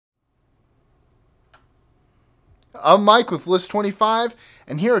I'm Mike with List 25,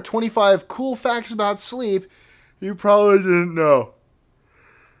 and here are 25 cool facts about sleep you probably didn't know.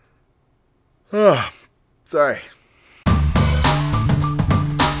 Sorry.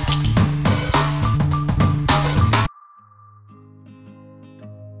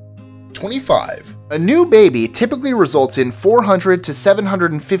 "25. A new baby typically results in 400 to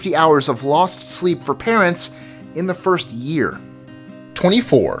 750 hours of lost sleep for parents in the first year.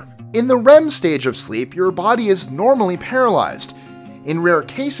 24. In the REM stage of sleep, your body is normally paralyzed. In rare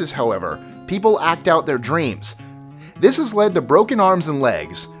cases, however, people act out their dreams. This has led to broken arms and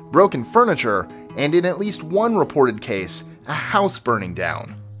legs, broken furniture, and in at least one reported case, a house burning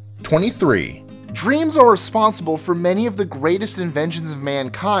down. 23. Dreams are responsible for many of the greatest inventions of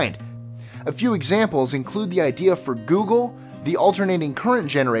mankind. A few examples include the idea for Google, the alternating current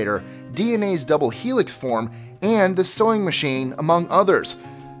generator, DNA's double helix form, and the sewing machine, among others.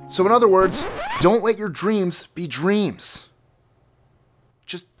 So in other words, don't let your dreams be dreams.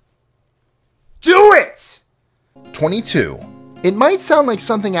 Just do it! 22. It might sound like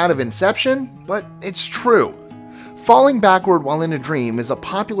something out of Inception, but it's true. Falling backward while in a dream is a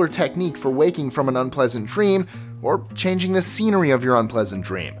popular technique for waking from an unpleasant dream or changing the scenery of your unpleasant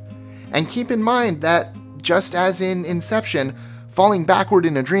dream. And keep in mind that, just as in Inception, falling backward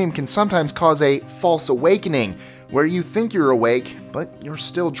in a dream can sometimes cause a false awakening, where you think you're awake, but you're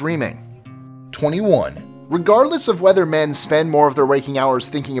still dreaming. 21. Regardless of whether men spend more of their waking hours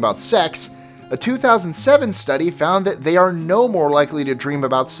thinking about sex, a 2007 study found that they are no more likely to dream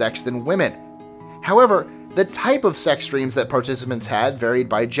about sex than women. However, the type of sex dreams that participants had varied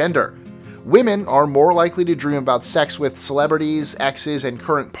by gender. Women are more likely to dream about sex with celebrities, exes, and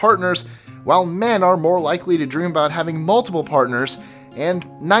current partners, while men are more likely to dream about having multiple partners, and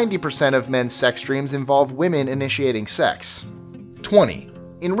 90% of men's sex dreams involve women initiating sex. 20.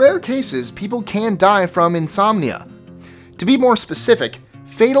 In rare cases, people can die from insomnia. To be more specific,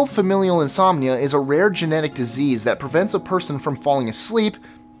 fatal familial insomnia is a rare genetic disease that prevents a person from falling asleep,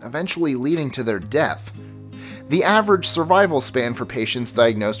 eventually leading to their death. The average survival span for patients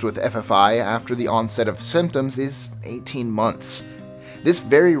diagnosed with FFI after the onset of symptoms is 18 months. This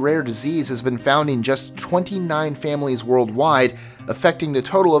very rare disease has been found in just 29 families worldwide, affecting the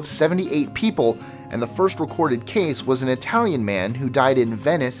total of 78 people, and the first recorded case was an Italian man who died in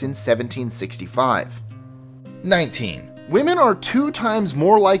Venice in 1765. 19. Women are 2 times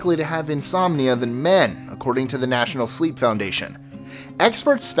more likely to have insomnia than men, according to the National Sleep Foundation.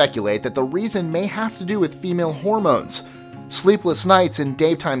 Experts speculate that the reason may have to do with female hormones. Sleepless nights and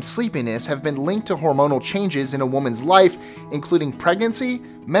daytime sleepiness have been linked to hormonal changes in a woman's life, including pregnancy,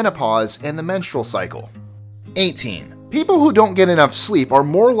 menopause, and the menstrual cycle. 18. People who don't get enough sleep are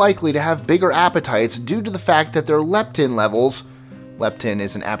more likely to have bigger appetites due to the fact that their leptin levels, leptin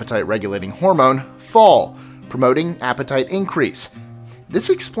is an appetite-regulating hormone, fall, promoting appetite increase. This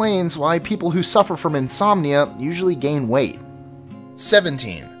explains why people who suffer from insomnia usually gain weight.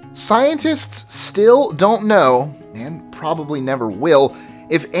 17. Scientists still don't know, and probably never will,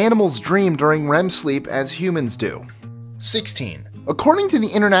 if animals dream during REM sleep as humans do. 16. According to the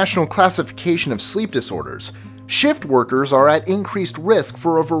International Classification of Sleep Disorders, shift workers are at increased risk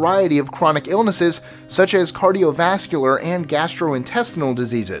for a variety of chronic illnesses such as cardiovascular and gastrointestinal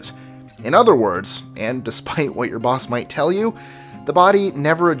diseases. In other words, and despite what your boss might tell you, the body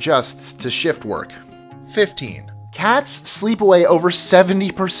never adjusts to shift work. 15. Cats sleep away over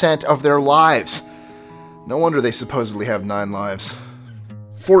 70% of their lives. No wonder they supposedly have 9 lives.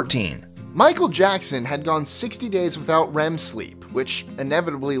 14. Michael Jackson had gone 60 days without REM sleep, which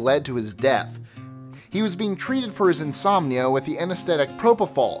inevitably led to his death. He was being treated for his insomnia with the anesthetic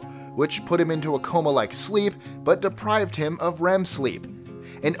propofol, which put him into a coma-like sleep but deprived him of REM sleep.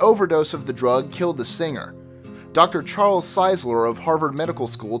 An overdose of the drug killed the singer. Dr. Charles Czeisler of Harvard Medical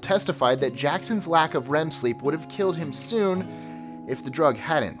School testified that Jackson's lack of REM sleep would have killed him soon if the drug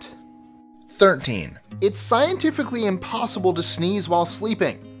hadn't. 13. It's scientifically impossible to sneeze while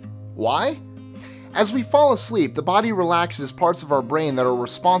sleeping. Why? As we fall asleep, the body relaxes parts of our brain that are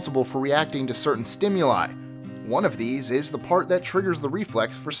responsible for reacting to certain stimuli. One of these is the part that triggers the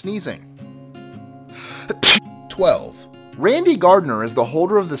reflex for sneezing. 12. Randy Gardner is the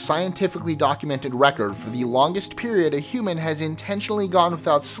holder of the scientifically documented record for the longest period a human has intentionally gone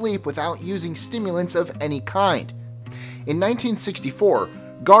without sleep without using stimulants of any kind. In 1964,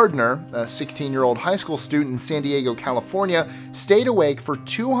 Gardner, a 16-year-old high school student in San Diego, California, stayed awake for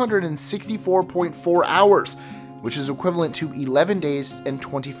 264.4 hours, which is equivalent to 11 days and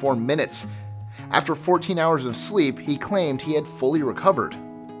 24 minutes. After 14 hours of sleep, he claimed he had fully recovered.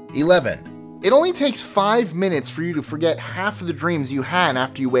 11. It only takes 5 minutes for you to forget half of the dreams you had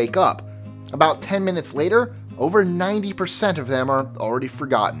after you wake up. About 10 minutes later, over 90% of them are already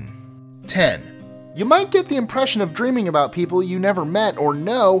forgotten. 10. You might get the impression of dreaming about people you never met or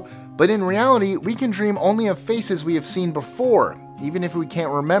know, but in reality, we can dream only of faces we have seen before, even if we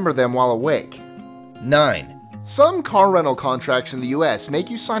can't remember them while awake. 9. Some car rental contracts in the US make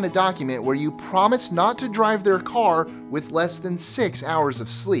you sign a document where you promise not to drive their car with less than 6 hours of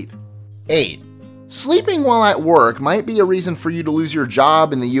sleep. 8. Sleeping while at work might be a reason for you to lose your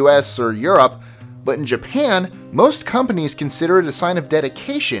job in the US or Europe, but in Japan, most companies consider it a sign of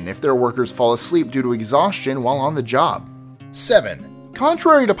dedication if their workers fall asleep due to exhaustion while on the job. 7.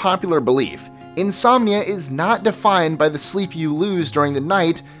 Contrary to popular belief, insomnia is not defined by the sleep you lose during the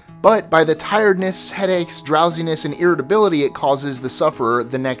night, but by the tiredness, headaches, drowsiness, and irritability it causes the sufferer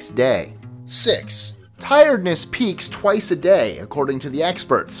the next day. 6. Tiredness peaks twice a day, according to the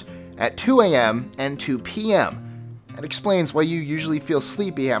experts, at 2 a.m. and 2 p.m. That explains why you usually feel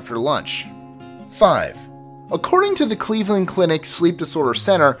sleepy after lunch. 5. According to the Cleveland Clinic Sleep Disorder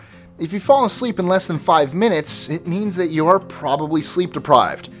Center, if you fall asleep in less than 5 minutes, it means that you are probably sleep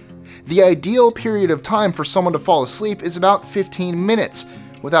deprived. The ideal period of time for someone to fall asleep is about 15 minutes,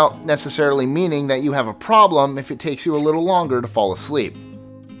 without necessarily meaning that you have a problem if it takes you a little longer to fall asleep.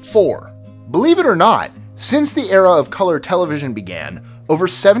 4. Believe it or not, since the era of color television began, over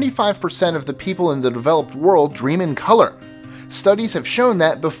 75% of the people in the developed world dream in color. Studies have shown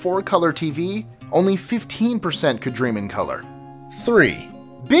that before color TV, only 15% could dream in color. 3.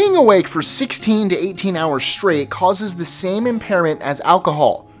 Being awake for 16 to 18 hours straight causes the same impairment as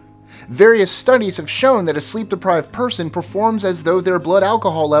alcohol. Various studies have shown that a sleep-deprived person performs as though their blood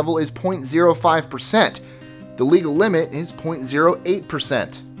alcohol level is 0.05%. The legal limit is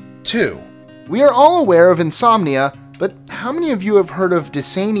 0.08%. 2. We are all aware of insomnia, but how many of you have heard of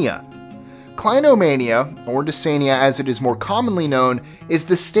dysania? Clinomania, or dysania as it is more commonly known, is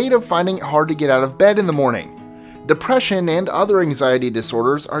the state of finding it hard to get out of bed in the morning. Depression and other anxiety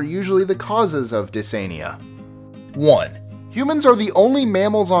disorders are usually the causes of dysania. 1. Humans are the only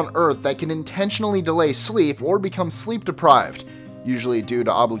mammals on Earth that can intentionally delay sleep or become sleep deprived, usually due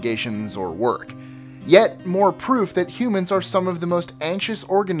to obligations or work. Yet more proof that humans are some of the most anxious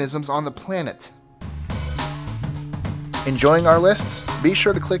organisms on the planet. Enjoying our lists? Be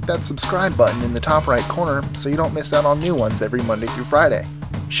sure to click that subscribe button in the top right corner so you don't miss out on new ones every Monday through Friday.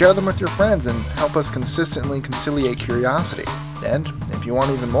 Share them with your friends and help us consistently conciliate curiosity. And if you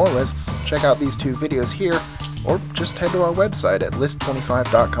want even more lists, check out these 2 videos here, or just head to our website at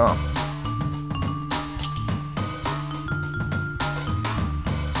list25.com.